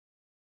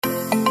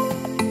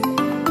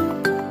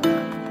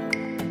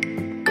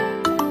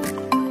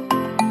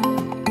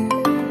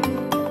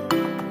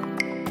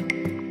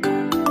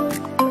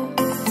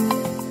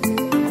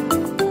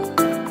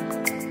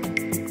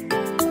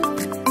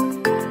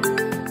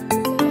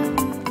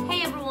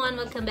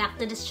back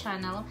to this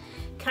channel.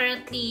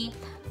 Currently,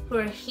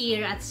 we're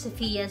here at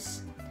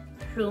Sophia's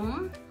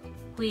room,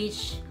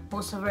 which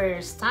most of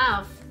her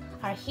stuff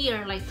are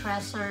here, like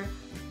dresser,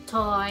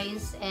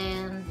 toys,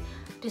 and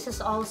this is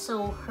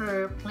also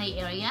her play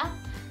area.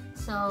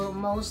 So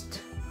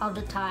most of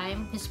the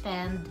time we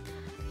spend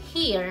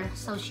here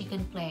so she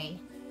can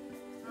play.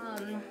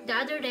 The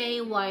other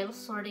day, while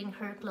sorting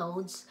her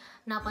clothes,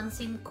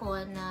 napansin ko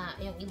na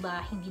yung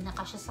iba hindi na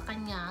kasya sa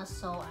kanya,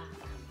 so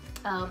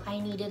I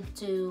needed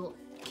to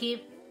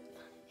keep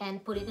and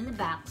put it in the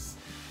bags.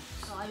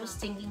 So I was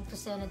thinking to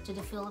send it to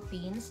the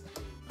Philippines.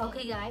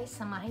 Okay guys,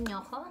 samahan niyo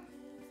ako.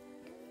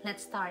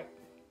 Let's start.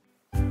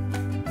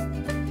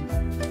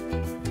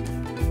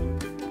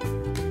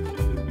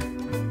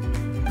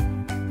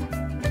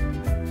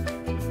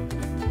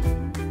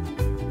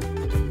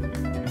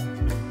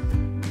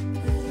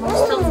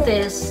 Most of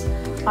this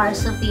are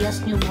Sophia's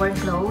newborn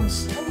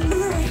clothes.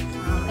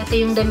 Ito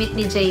yung damit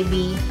ni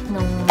JB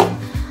nung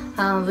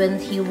when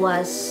he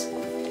was,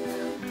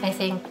 I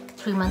think,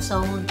 3 months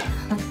old.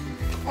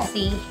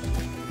 See?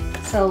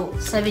 So,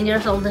 7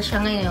 years old na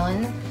siya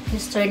ngayon.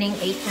 He's turning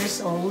 8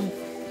 years old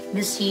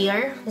this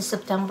year, this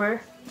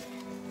September.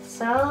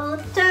 So,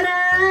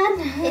 ta-da!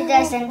 It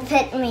doesn't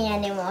fit me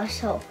anymore,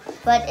 so,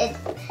 but it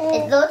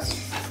looks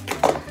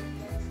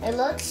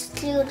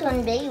cute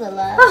on baby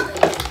love.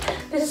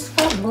 This is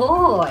for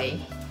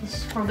boy. This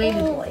is for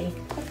baby boy.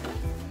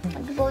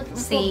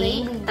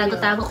 See,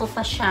 tago-tago ko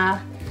pa siya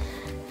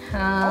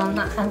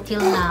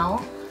until now.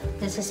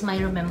 This is my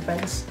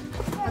remembrance.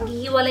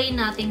 Paghihiwalayin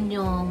natin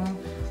yung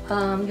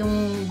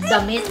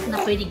damit na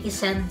pwedeng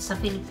isend sa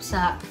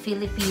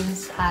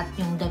Philippines at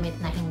yung damit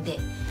na hindi.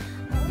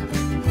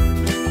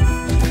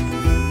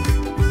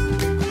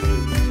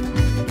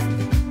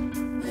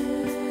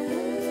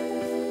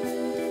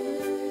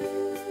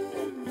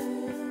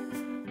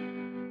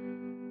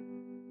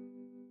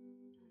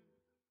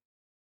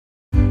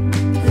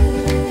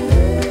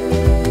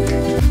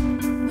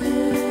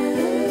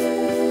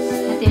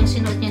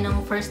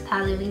 First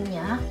Halloween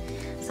niya.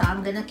 So,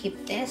 I'm gonna keep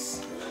this.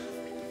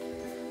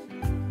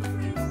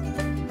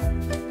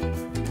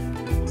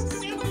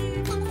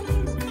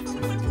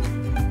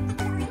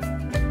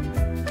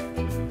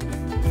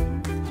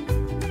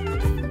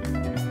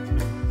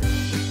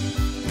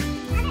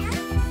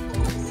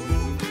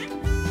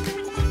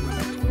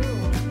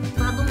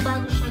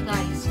 Bagong-bago siya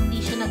guys. Hindi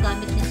siya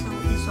nagamit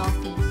ni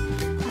Sophie.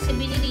 Kasi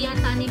binili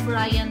yata ni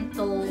Brian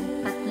to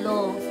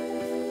 3.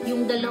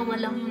 Yung 2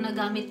 lang yung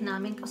nagamit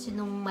namin kasi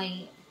nung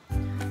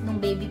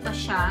baby pa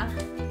siya,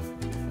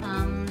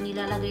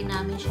 nilalagay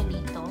namin siya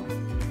dito.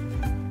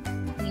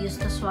 We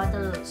used to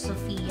swaddle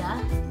Sophia.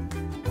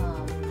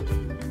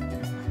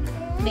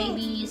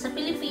 Maybe sa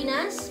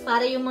Pilipinas,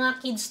 para yung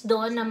mga kids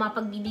doon na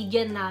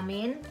mapagbibigyan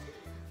namin,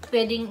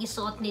 pwedeng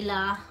isuot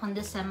nila on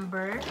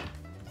December.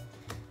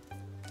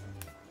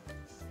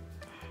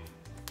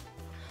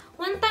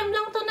 One time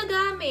lang to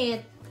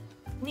nagamit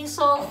ni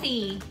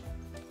Sophie.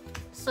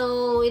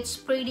 So, it's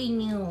pretty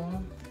new.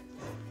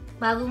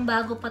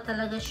 Bagong-bago pa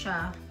talaga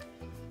siya.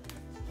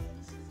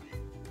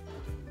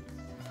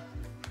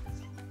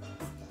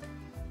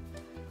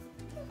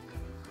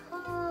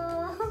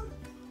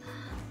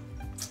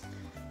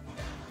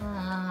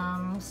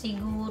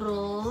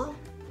 Siguro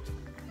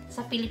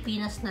sa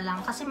Pilipinas na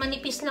lang. Kasi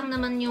manipis lang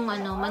naman yung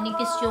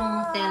manipis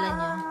yung tela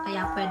niya.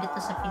 Kaya pwede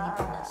to sa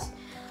Pilipinas.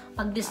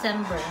 Pag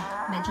December,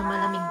 medyo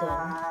malamig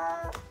doon.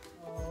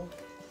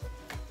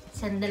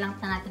 Send na lang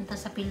natin to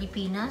sa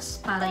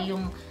Pilipinas para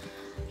yung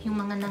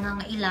mga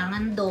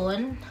nangangailangan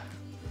doon,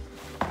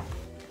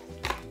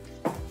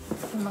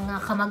 yung mga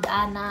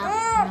kamag-anak,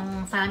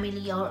 yung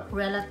family or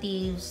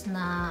relatives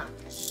na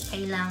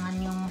kailangan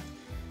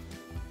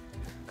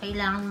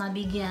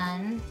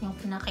mabigyan, yung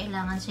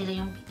pinakailangan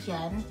sila yung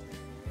bigyan.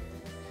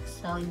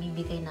 So,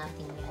 ibibigay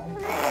natin yan.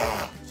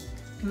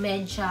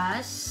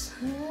 Medyas.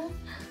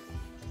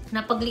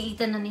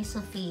 Napagliitan na ni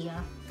Sophia.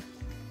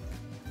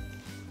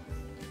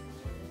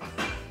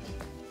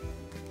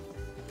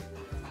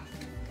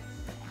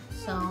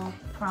 So,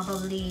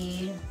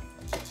 probably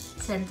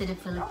send to the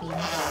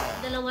Philippines.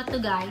 2 to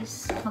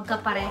guys,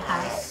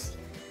 magkaparehas.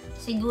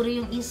 Siguro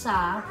yung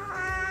isa,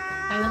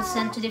 I will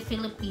send to the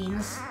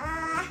Philippines.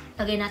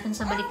 Lagay natin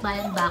sa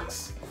balikbayan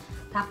box.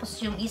 Tapos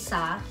yung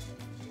isa,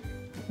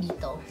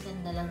 dito. Send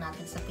na lang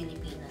natin sa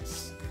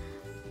Pilipinas.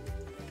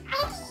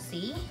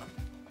 See?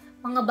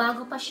 Mga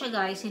bago pa siya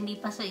guys, hindi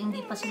pa sila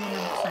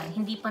nabuksan.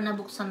 Hindi pa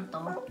nabuksan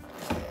to.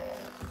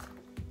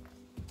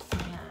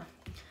 Yeah.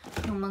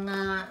 Yung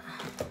mga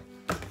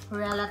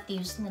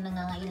relatives na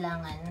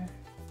nangangailangan,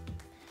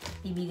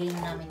 ibigay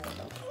na namin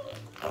ito.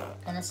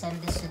 Gonna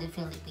send this to the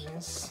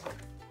Philippines.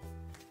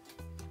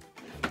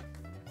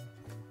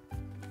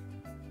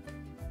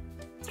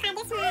 Tsaka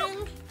this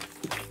one,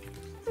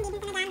 hindi din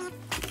ito nagamit.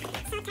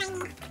 So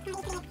tiny,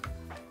 maliit-liit.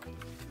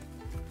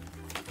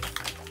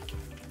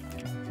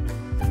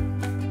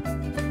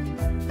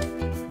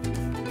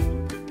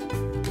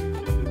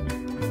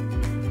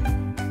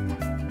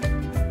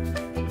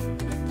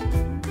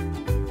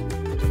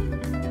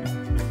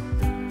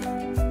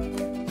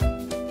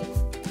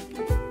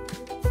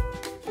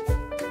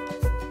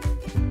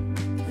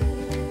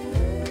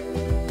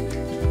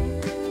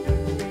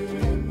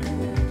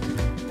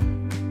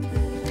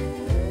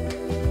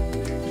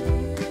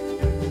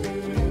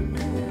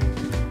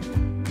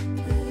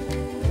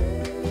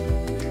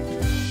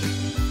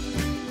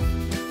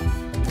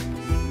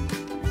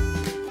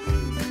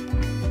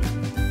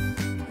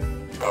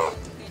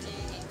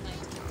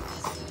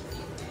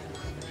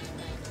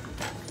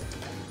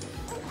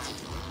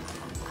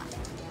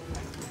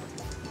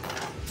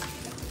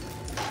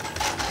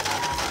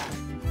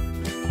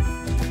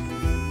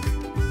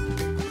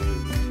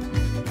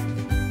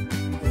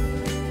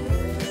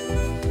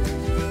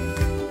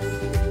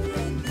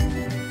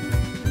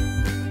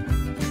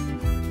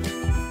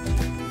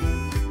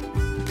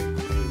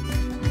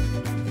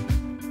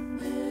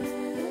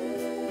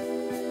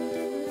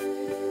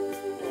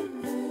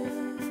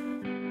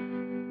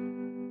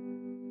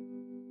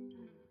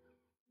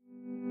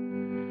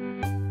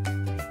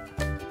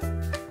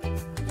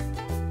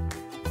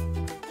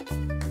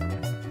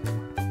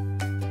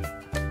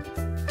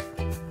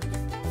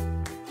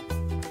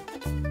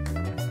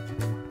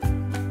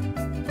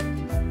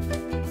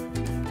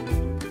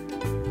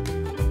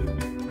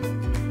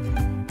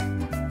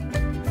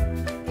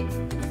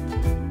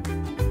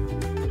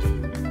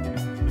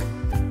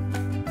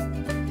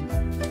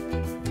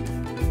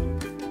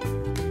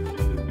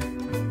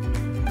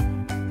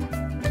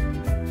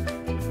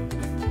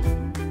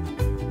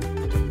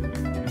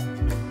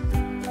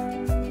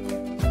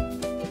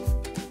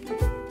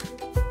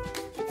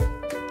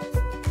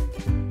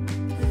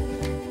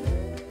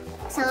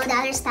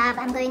 first up,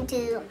 I'm going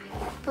to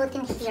put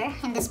in here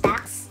in this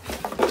box.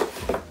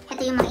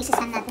 Ito yung mga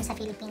isasend natin sa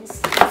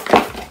Philippines.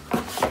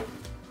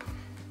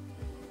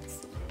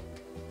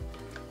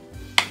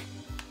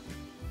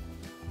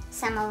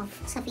 Some of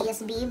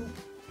Sophia's bib.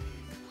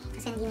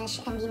 Kasi hindi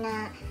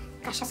na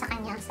kasya sa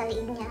kanya, sa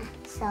liig niya.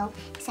 So,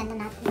 isend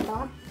na natin ito.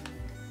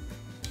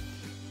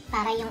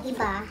 Para yung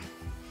iba,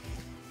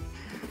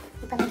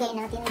 ipamigay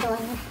natin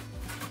doon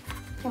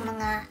yung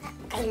mga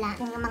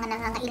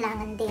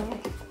nangangailangan din.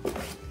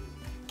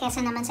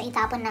 Kesa naman sa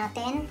itapon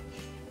natin,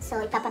 so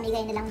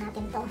ipapamigay na lang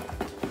natin to.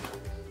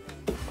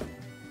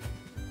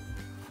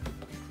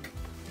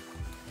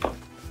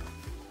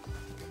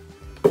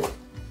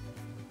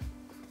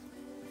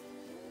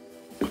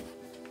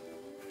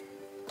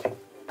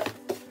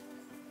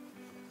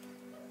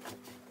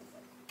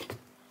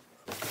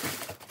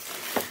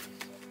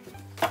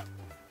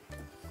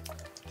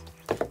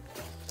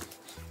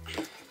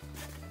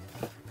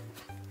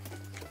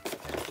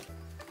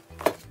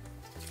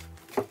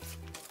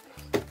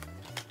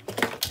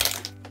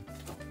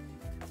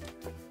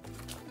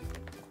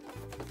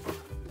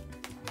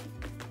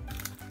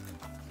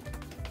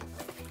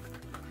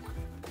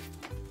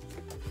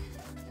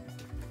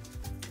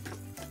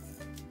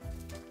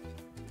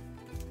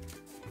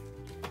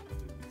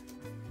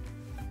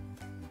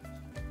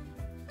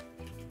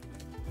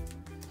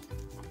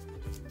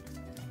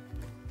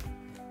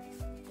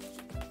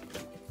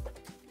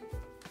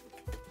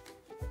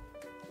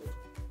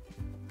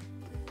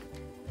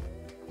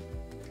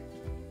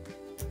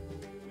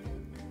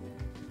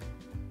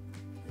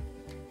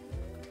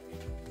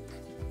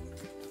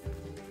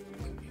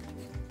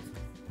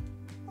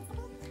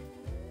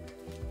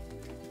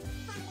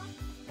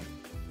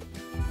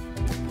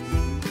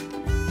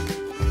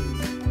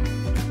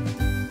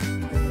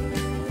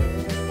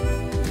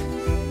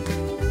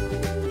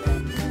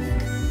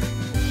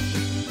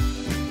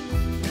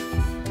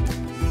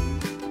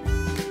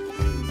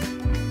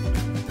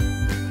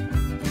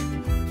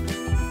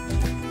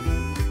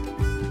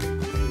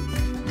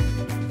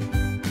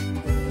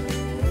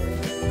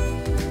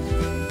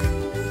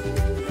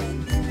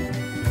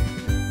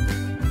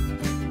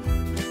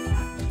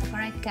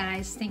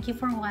 Guys, thank you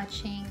for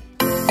watching.